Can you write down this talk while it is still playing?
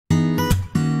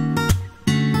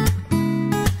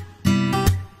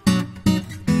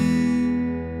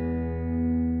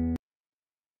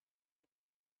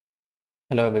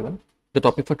Hello everyone. The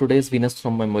topic for today is venous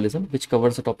thromboembolism, which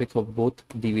covers the topic of both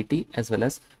DVT as well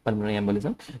as pulmonary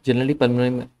embolism. Generally,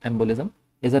 pulmonary embolism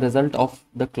is a result of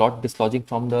the clot dislodging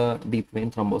from the deep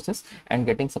vein thrombosis and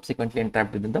getting subsequently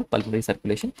entrapped within the pulmonary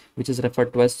circulation, which is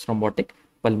referred to as thrombotic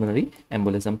pulmonary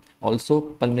embolism. Also,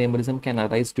 pulmonary embolism can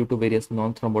arise due to various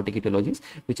non-thrombotic etiologies,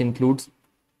 which includes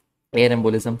air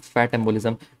embolism, fat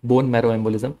embolism, bone marrow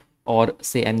embolism, or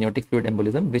say amniotic fluid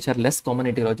embolism, which are less common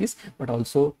etiologies but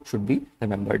also should be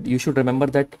remembered. You should remember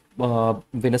that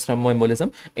venous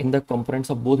thromboembolism in the components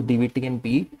of both DVT and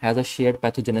PE has a shared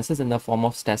pathogenesis in the form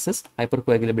of stasis,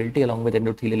 hypercoagulability along with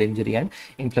endothelial injury and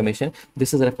inflammation.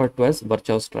 This is referred to as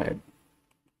Virchow's triad.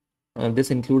 This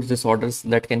includes disorders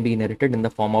that can be inherited in the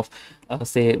form of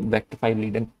say vector 5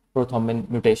 lead prothrombin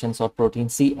mutations or protein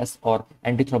CS or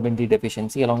antithrombin D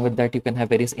deficiency. Along with that, you can have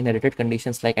various inherited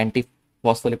conditions like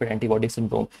antiphospholipid antibody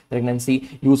syndrome,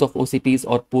 pregnancy, use of OCPs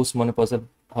or post-menopausal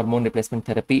hormone replacement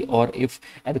therapy, or if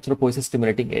erythropoiesis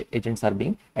stimulating agents are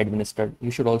being administered.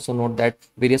 You should also note that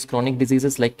various chronic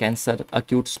diseases like cancer,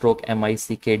 acute stroke, MI,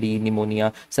 CKD,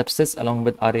 pneumonia, sepsis, along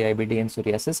with RA-IBD and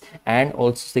psoriasis, and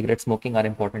also cigarette smoking are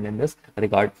important in this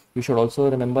regard. You should also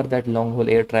remember that long haul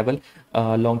air travel,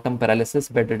 long-term paralysis,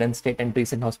 bedridden state, and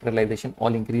recent hospitalization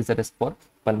all increase the risk for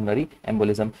pulmonary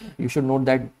embolism. You should note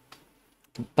that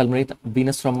pulmonary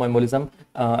venous thromboembolism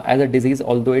as a disease,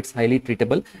 although it's highly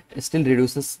treatable, still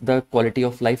reduces the quality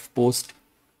of life post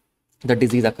the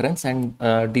disease occurrence, and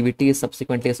DVT is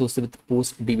subsequently associated with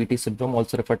post-DVT syndrome,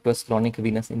 also referred to as chronic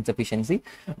venous insufficiency,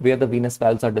 where the venous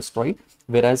valves are destroyed.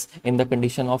 Whereas in the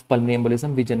condition of pulmonary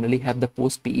embolism, we generally have the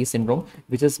post-PE syndrome,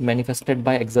 which is manifested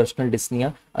by exertional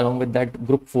dyspnea. Along with that,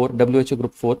 group 4, WHO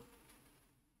group 4,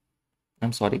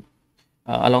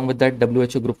 along with that,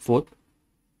 WHO group 4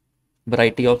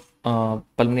 variety of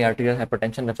pulmonary arterial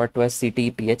hypertension, referred to as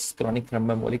CTEPH, chronic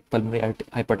thromboembolic pulmonary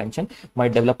hypertension,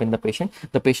 might develop in the patient.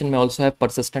 The patient may also have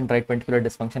persistent right ventricular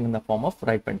dysfunction in the form of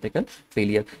right ventricle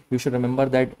failure. You should remember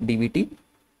that DVT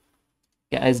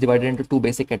is divided into two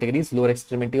basic categories: lower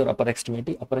extremity or upper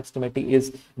extremity. Upper extremity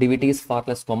is DVT is far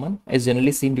less common, is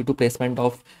generally seen due to placement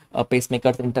of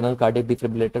pacemakers, internal cardiac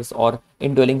defibrillators, or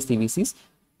indwelling CVCs.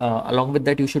 Along with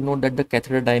that, you should note that the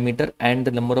catheter diameter and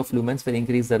the number of lumens will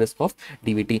increase the risk of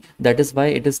DVT. That is why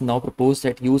it is now proposed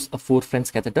that use a 4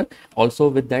 French catheter. Also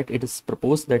with that, it is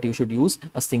proposed that you should use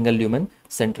a single lumen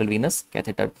central venous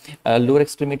catheter. Lower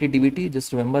extremity DVT,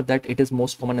 just remember that it is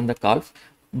most common in the calf,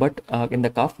 but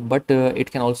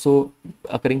it can also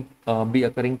be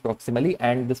occurring proximally,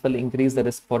 and this will increase the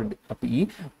risk for PE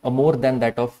more than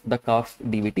that of the calf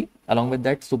DVT. Along with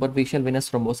that, superficial venous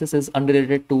thrombosis is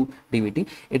unrelated to DVT.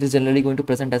 It is generally going to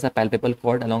present as a palpable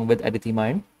cord along with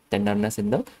erythema and tenderness in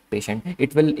the patient.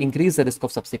 It will increase the risk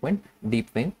of subsequent deep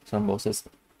vein thrombosis.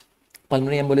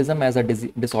 Pulmonary embolism as a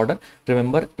disorder,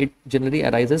 remember, it generally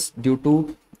arises due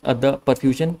to the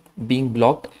perfusion being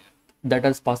blocked that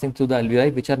is passing through the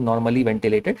alveoli, which are normally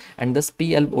ventilated, and thus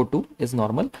PlO2 is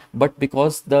normal, but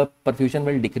because the perfusion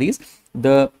will decrease,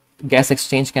 the gas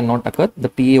exchange cannot occur, the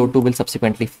PaO2 will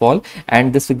subsequently fall,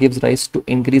 and this gives rise to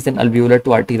increase in alveolar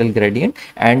to arterial gradient,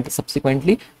 and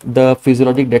subsequently the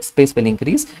physiologic dead space will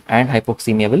increase and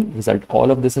hypoxemia will result. All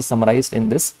of this is summarized in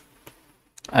this.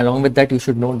 Along with that, you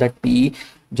should know that PE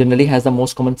generally has the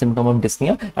most common symptom of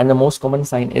dyspnea, and the most common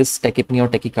sign is tachypnea or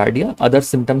tachycardia. Other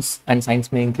symptoms and signs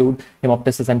may include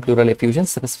hemoptysis and pleural effusion,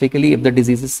 specifically if the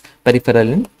disease is peripheral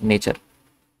in nature.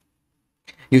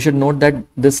 You should note that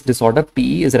this disorder,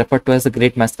 PE, is referred to as a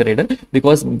great masquerader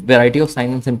because variety of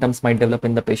signs and symptoms might develop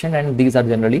in the patient, and these are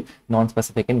generally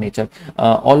non-specific in nature.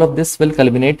 All of this will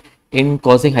culminate in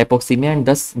causing hypoxemia and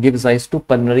thus gives rise to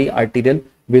pulmonary arterial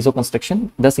vasoconstriction,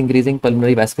 thus increasing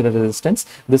pulmonary vascular resistance.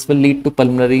 This will lead to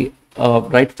pulmonary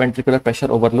right ventricular pressure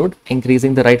overload,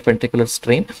 increasing the right ventricular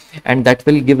strain, and that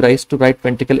will give rise to right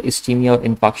ventricle ischemia or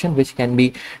infarction, which can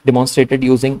be demonstrated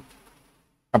using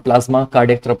a plasma,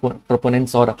 cardiac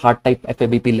troponins, or heart type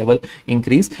FABP level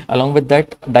increase. Along with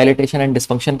that, dilatation and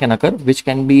dysfunction can occur, which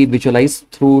can be visualized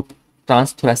through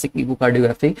transthoracic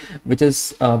echocardiography,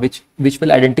 which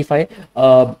will identify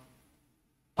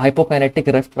hypokinetic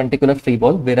left ventricular free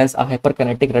wall, whereas a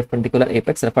hyperkinetic left ventricular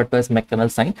apex, referred to as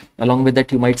McDonald sign. Along with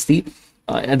that, you might see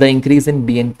the increase in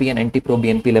BNP and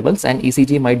anti-pro-BNP levels, and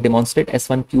ECG might demonstrate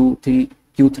S1 Q3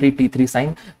 T3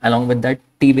 sign. Along with that,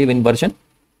 T wave inversion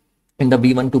in the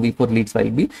V1 to V4 leads will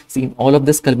be seen. All of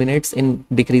this culminates in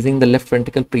decreasing the left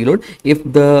ventricle preload if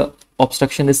the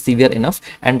obstruction is severe enough,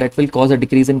 and that will cause a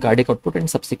decrease in cardiac output and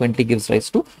subsequently gives rise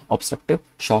to obstructive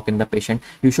shock in the patient.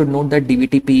 You should note that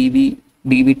DVT PEV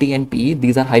DVT and PE,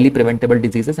 these are highly preventable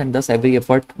diseases, and thus every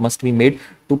effort must be made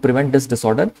to prevent this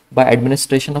disorder by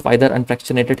administration of either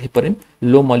unfractionated heparin,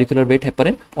 low molecular weight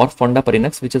heparin, or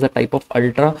fondaparinux, which is a type of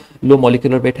ultra low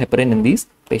molecular weight heparin in these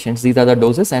patients. These are the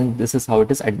doses, and this is how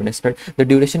it is administered. The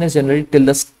duration is generally till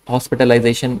the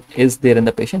hospitalization is there in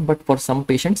the patient, but for some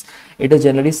patients it is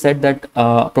generally said that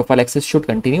prophylaxis should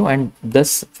continue, and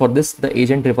thus for this the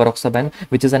agent rivaroxaban,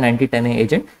 which is an anti-10A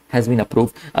agent, has been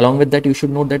approved. Along with that, you should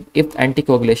know that if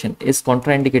anticoagulation is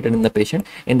contraindicated in the patient,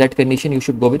 in that condition you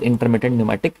should go with intermittent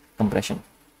pneumatic compression.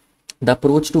 The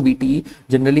approach to VTE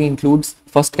generally includes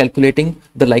first calculating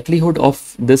the likelihood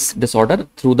of this disorder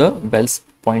through the Wells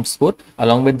point score.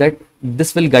 Along with that,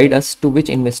 this will guide us to which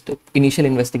initial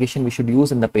investigation we should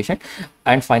use in the patient.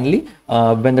 And finally,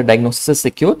 when the diagnosis is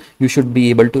secure, you should be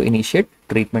able to initiate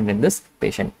treatment in this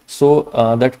patient. So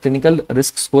that clinical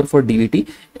risk score for DVT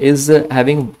is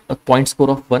having a point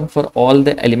score of 1 for all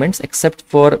the elements except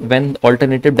for when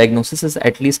alternative diagnosis is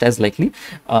at least as likely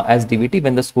as DVT,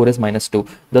 when the score is -2.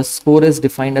 The score is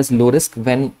defined as low risk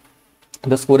when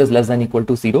the score is less than equal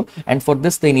to 0, and for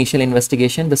this the initial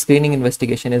investigation, the screening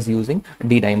investigation, is using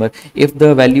D-dimer. If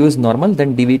the value is normal,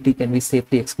 then DVT can be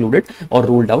safely excluded or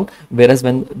ruled out, whereas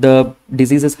when the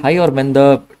disease is high or when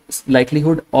the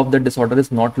likelihood of the disorder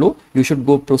is not low, you should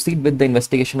proceed with the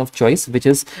investigation of choice, which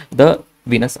is the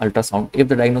venous ultrasound. If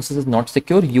the diagnosis is not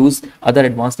secure, use other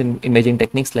advanced imaging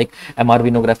techniques like MR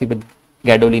venography with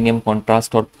gadolinium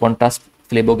contrast or contrast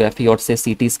phlebography, or say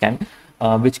CT scan,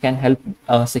 which can help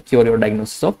secure your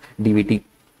diagnosis of DVT.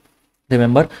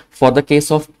 Remember, for the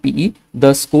case of PE,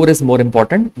 the score is more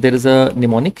important. There is a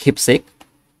mnemonic HIPSEC,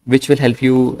 which will help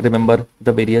you remember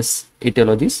the various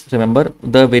etiologies. Remember,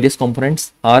 the various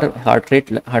components are heart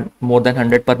rate more than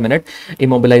 100 per minute,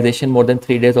 immobilization more than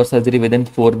 3 days or surgery within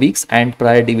 4 weeks, and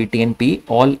prior DVT and PE,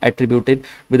 all attributed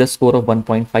with a score of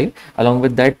 1.5. Along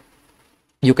with that,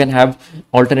 you can have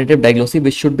alternative diagnosis,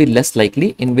 which should be less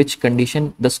likely, in which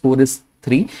condition the score is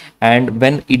 3, and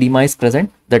when edema is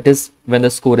present, that is when the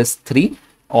score is 3,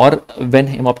 or when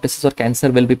hemoptysis or cancer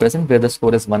will be present, where the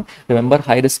score is 1. Remember,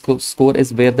 high risk score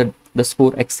is where the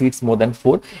score exceeds more than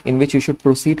 4, in which you should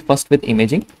proceed first with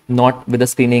imaging, not with a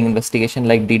screening investigation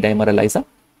like D-dimer ELISA.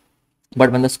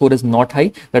 But when the score is not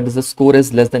high, that is the score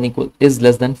is less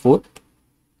than 4,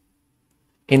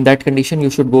 in that condition you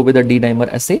should go with a D-dimer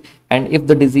assay, and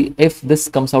if this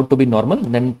comes out to be normal,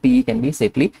 then PE can be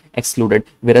safely excluded,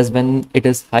 whereas when it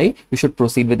is high, you should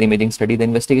proceed with imaging study. The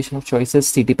investigation of choice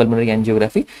is CT pulmonary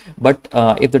angiography, but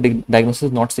if the diagnosis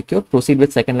is not secure, proceed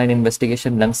with second line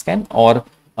investigation, lung scan or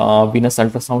venous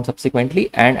ultrasound subsequently.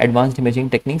 And advanced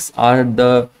imaging techniques are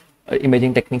the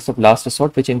imaging techniques of last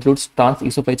resort, which includes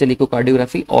transesophageal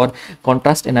echocardiography or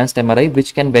contrast enhanced MRI,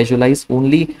 which can visualize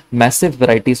only massive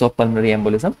varieties of pulmonary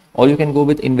embolism, or you can go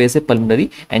with invasive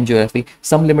pulmonary angiography.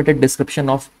 Some limited description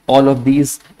of all of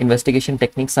these investigation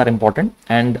techniques are important,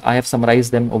 and I have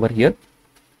summarized them over here.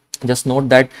 Just note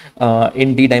that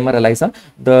in D-dimer ELISA,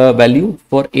 the value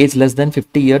for age less than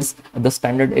 50 years, the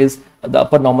standard is, the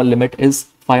upper normal limit is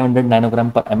 500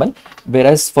 nanogram per ml,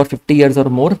 whereas for 50 years or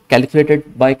more,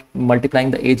 calculated by multiplying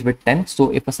the age with 10.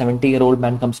 So if a 70-year-old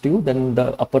man comes to you, then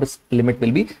the upper limit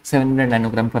will be 700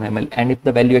 nanogram per ml, and if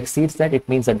the value exceeds that, it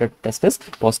means that the test is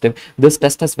positive. This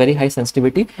test has very high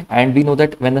sensitivity, and we know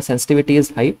that when the sensitivity is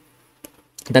high,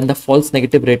 then the false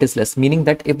negative rate is less, meaning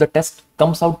that if the test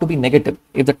comes out to be negative,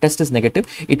 if the test is negative,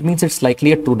 it means it's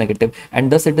likely a true negative,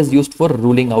 and thus it is used for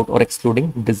ruling out or excluding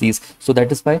disease. So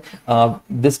that is why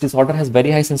this disorder has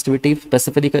very high sensitivity,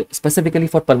 specifically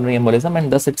for pulmonary embolism,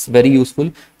 and thus it's very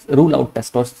useful rule out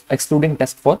test or excluding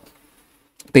test for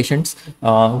patients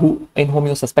in whom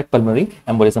you suspect pulmonary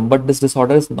embolism. But this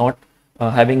disorder is not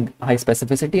having high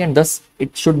specificity, and thus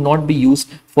it should not be used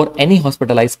for any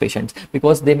hospitalized patients,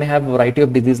 because they may have a variety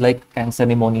of disease like cancer,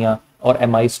 pneumonia, or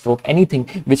MI, stroke, anything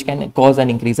which can cause an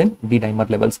increase in D-dimer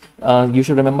levels. You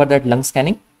should remember that lung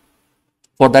scanning,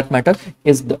 for that matter,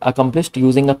 is accomplished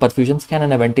using a perfusion scan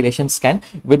and a ventilation scan,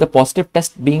 with the positive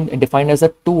test being defined as a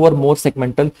 2 or more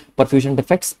segmental perfusion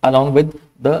defects along with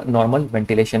the normal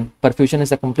ventilation. Perfusion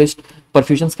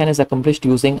scan is accomplished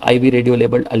using IV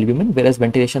radio-labeled albumin, whereas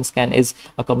ventilation scan is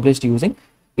accomplished using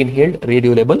inhaled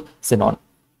radio-labeled xenon.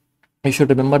 You should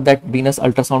remember that venous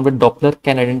ultrasound with Doppler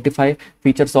can identify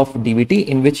features of DVT,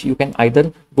 in which you can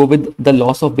either go with the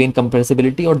loss of vein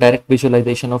compressibility or direct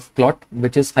visualization of clot,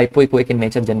 which is hypoechoic in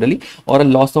nature generally, or a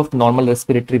loss of normal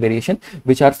respiratory variation,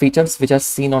 which are features which are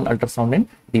seen on ultrasound in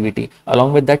DVT.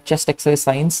 Along with that, chest X-ray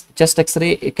signs. Chest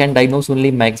X-ray can diagnose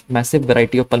only massive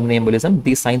variety of pulmonary embolism.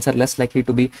 These signs are less likely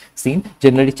to be seen.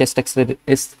 Generally, chest X-ray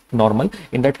is normal.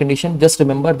 In that condition, just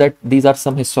remember that these are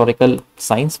some historical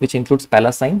signs, which includes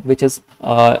Pala sign, which is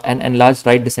an enlarged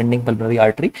right descending pulmonary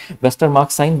artery.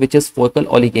 Westermarck sign, which is focal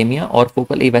oligemia or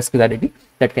focal avascularity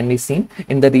that can be seen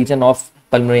in the region of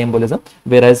pulmonary embolism,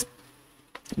 whereas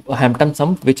Hampton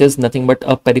sum, which is nothing but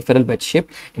a peripheral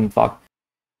wedge-shaped infarct.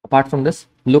 Apart from this,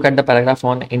 look at the paragraph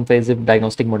on invasive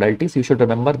diagnostic modalities. You should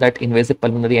remember that invasive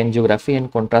pulmonary angiography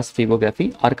and contrast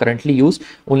phlebography are currently used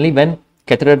only when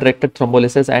catheter-directed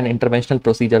thrombolysis and interventional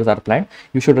procedures are planned.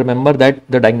 You should remember that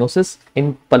the diagnosis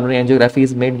in pulmonary angiography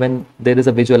is made when there is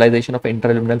a visualization of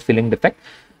intraluminal filling defect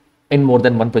in more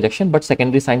than one projection, but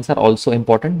secondary signs are also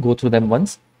important. Go through them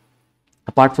once.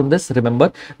 Apart from this,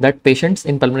 remember that patients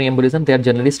in pulmonary embolism, they are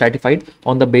generally stratified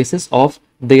on the basis of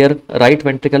their right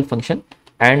ventricle function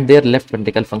and their left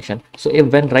ventricle function. So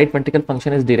if when right ventricle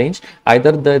function is deranged,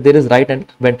 either there is right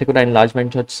ventricular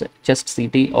enlargement or chest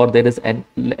CT, or there is an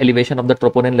elevation of the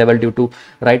troponin level due to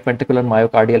right ventricular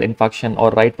myocardial infarction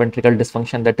or right ventricle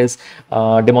dysfunction that is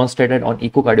demonstrated on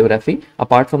echocardiography.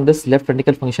 Apart from this, left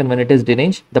ventricle function, when it is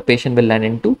deranged, the patient will land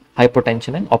into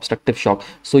hypotension and obstructive shock.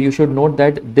 So you should note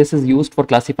that this is used for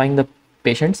classifying the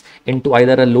patients into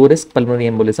either a low risk pulmonary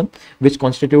embolism, which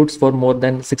constitutes for more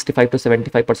than 65 to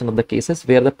 75% of the cases,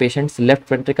 where the patient's left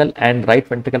ventricle and right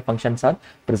ventricle functions are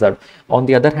preserved. On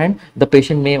the other hand, the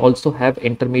patient may also have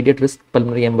intermediate risk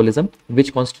pulmonary embolism,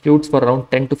 which constitutes for around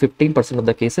 10 to 15% of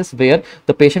the cases, where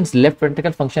the patient's left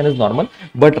ventricle function is normal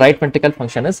but right ventricle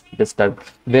function is disturbed.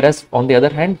 Whereas on the other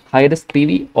hand, high risk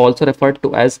PV, also referred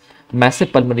to as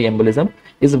massive pulmonary embolism,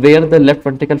 is where the left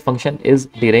ventricle function is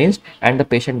deranged and the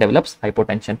patient develops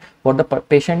hypotension. For the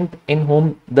patient in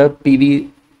whom the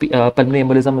pulmonary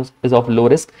embolism is of low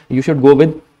risk, you should go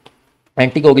with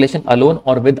anticoagulation alone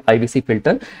or with IVC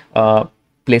filter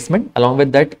placement. Along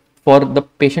with that, for the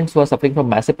patients who are suffering from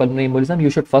massive pulmonary embolism,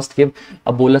 you should first give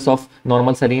a bolus of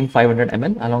normal saline 500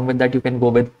 ml. Along with that, you can go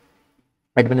with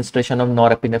administration of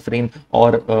norepinephrine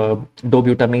or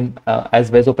dobutamine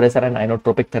as vasopressor and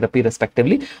inotropic therapy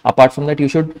respectively. Apart from that, you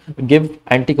should give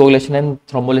anticoagulation and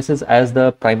thrombolysis as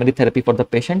the primary therapy for the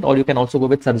patient, or you can also go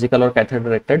with surgical or catheter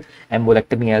directed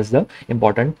embolectomy as the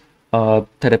important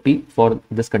therapy for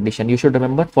this condition. You should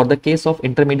remember, for the case of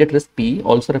intermediate risk PE,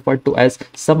 also referred to as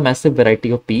submassive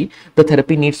variety of PE, the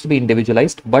therapy needs to be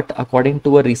individualized, but according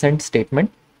to a recent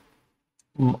statement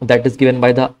that is given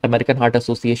by the American Heart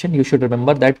Association, you should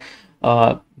remember that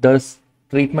the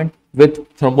treatment with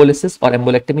thrombolysis or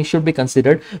embolectomy should be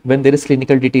considered when there is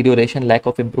clinical deterioration, lack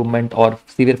of improvement, or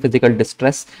severe physical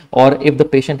distress, or if the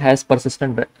patient has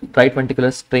persistent right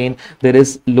ventricular strain, there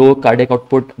is low cardiac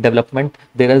output development,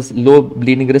 there is low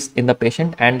bleeding risk in the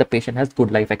patient, and the patient has good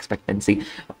life expectancy.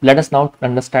 Let us now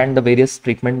understand the various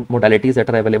treatment modalities that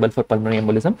are available for pulmonary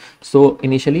embolism. So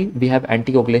initially we have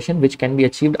anticoagulation, which can be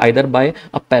achieved either by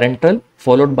a parenteral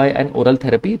followed by an oral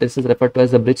therapy. This is referred to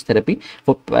as the bridge therapy.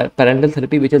 For parenteral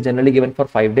therapy, which is generally given for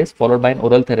 5 days, followed by an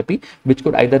oral therapy, which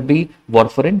could either be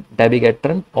warfarin,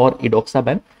 dabigatran, or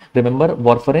edoxaban. Remember,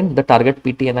 warfarin, the target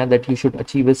PTNI that you should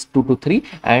achieve is 2 to 3,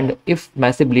 and if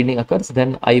massive bleeding occurs,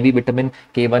 then IV vitamin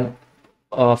K1,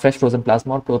 fresh frozen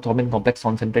plasma, or prothrombin complex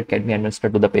concentrate can be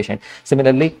administered to the patient.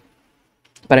 Similarly,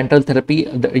 parenteral therapy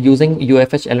using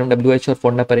UFH, LMWH, or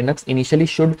fondaparinux initially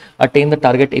should attain the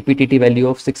target APTT value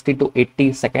of 60 to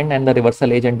 80 seconds, and the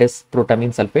reversal agent is protamine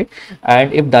sulfate.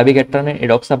 And if dabigatran and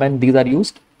edoxaban, these are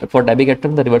used. For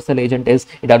dabigatran, the reversal agent is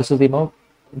idarucizumab,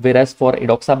 whereas for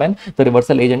edoxaban, the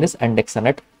reversal agent is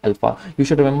andexanet alpha. You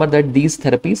should remember that these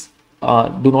therapies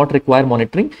do not require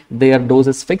monitoring. Their dose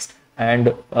is fixed,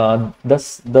 and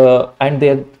thus there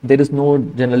is no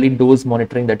generally dose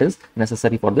monitoring that is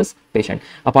necessary for this patient.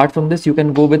 Apart from this, you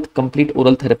can go with complete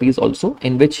oral therapies also,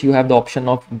 in which you have the option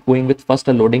of going with first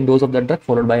a loading dose of the drug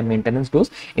followed by a maintenance dose,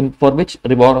 for which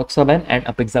rivaroxaban and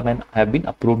apixaban have been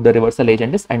approved. The reversal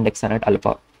agent is andexanet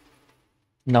alpha.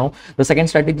 Now, the second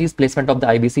strategy is placement of the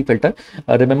IVC filter.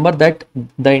 Remember that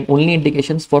the only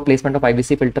indications for placement of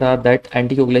IVC filter are that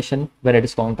anticoagulation when it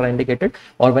is contraindicated,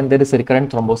 or when there is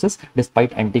recurrent thrombosis despite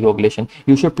anticoagulation.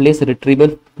 You should place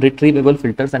retrievable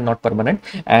filters and not permanent.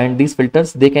 And these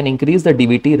filters, they can increase the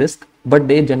DVT risk, but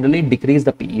they generally decrease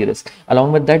the PE risk.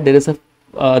 Along with that, there is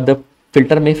the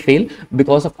filter may fail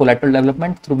because of collateral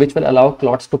development, through which will allow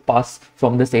clots to pass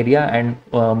from this area and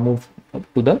move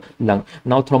to the lung.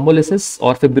 Now, thrombolysis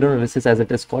or fibrinolysis, as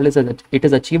it is called, it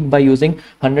is achieved by using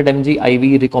 100 mg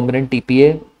IV recombinant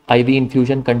TPA IV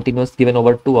infusion continuous given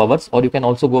over 2 hours, or you can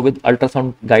also go with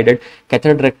ultrasound guided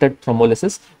catheter directed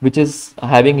thrombolysis, which is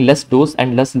having less dose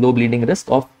and less low bleeding risk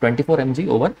of 24 mg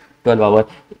over 12 hours.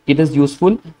 It is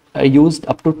useful used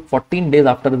up to 14 days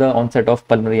after the onset of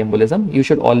pulmonary embolism. You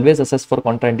should always assess for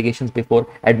contraindications before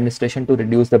administration to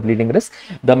reduce the bleeding risk.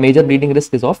 The major bleeding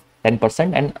risk is of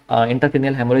 10% and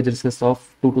intracranial hemorrhage risk is of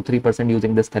 2 to 3%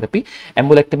 using this therapy.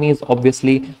 Embolectomy is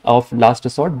obviously of last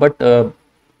resort, but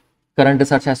current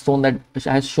research has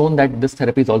shown that this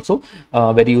therapy is also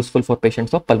very useful for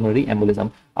patients of pulmonary embolism.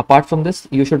 Apart from this,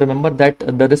 you should remember that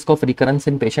the risk of recurrence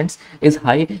in patients is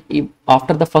high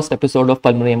after the first episode of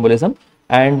pulmonary embolism.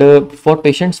 And for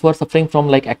patients who are suffering from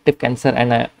like active cancer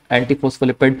and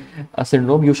antiphospholipid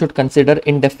syndrome, you should consider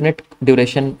indefinite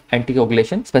duration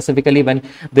anticoagulation, specifically when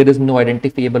there is no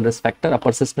identifiable risk factor, a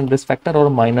persistent risk factor, or a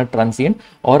minor transient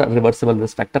or reversible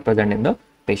risk factor present in the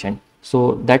patient.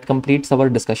 So that completes our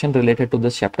discussion related to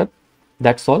this chapter.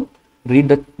 That's all. Read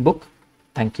the book.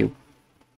 Thank you.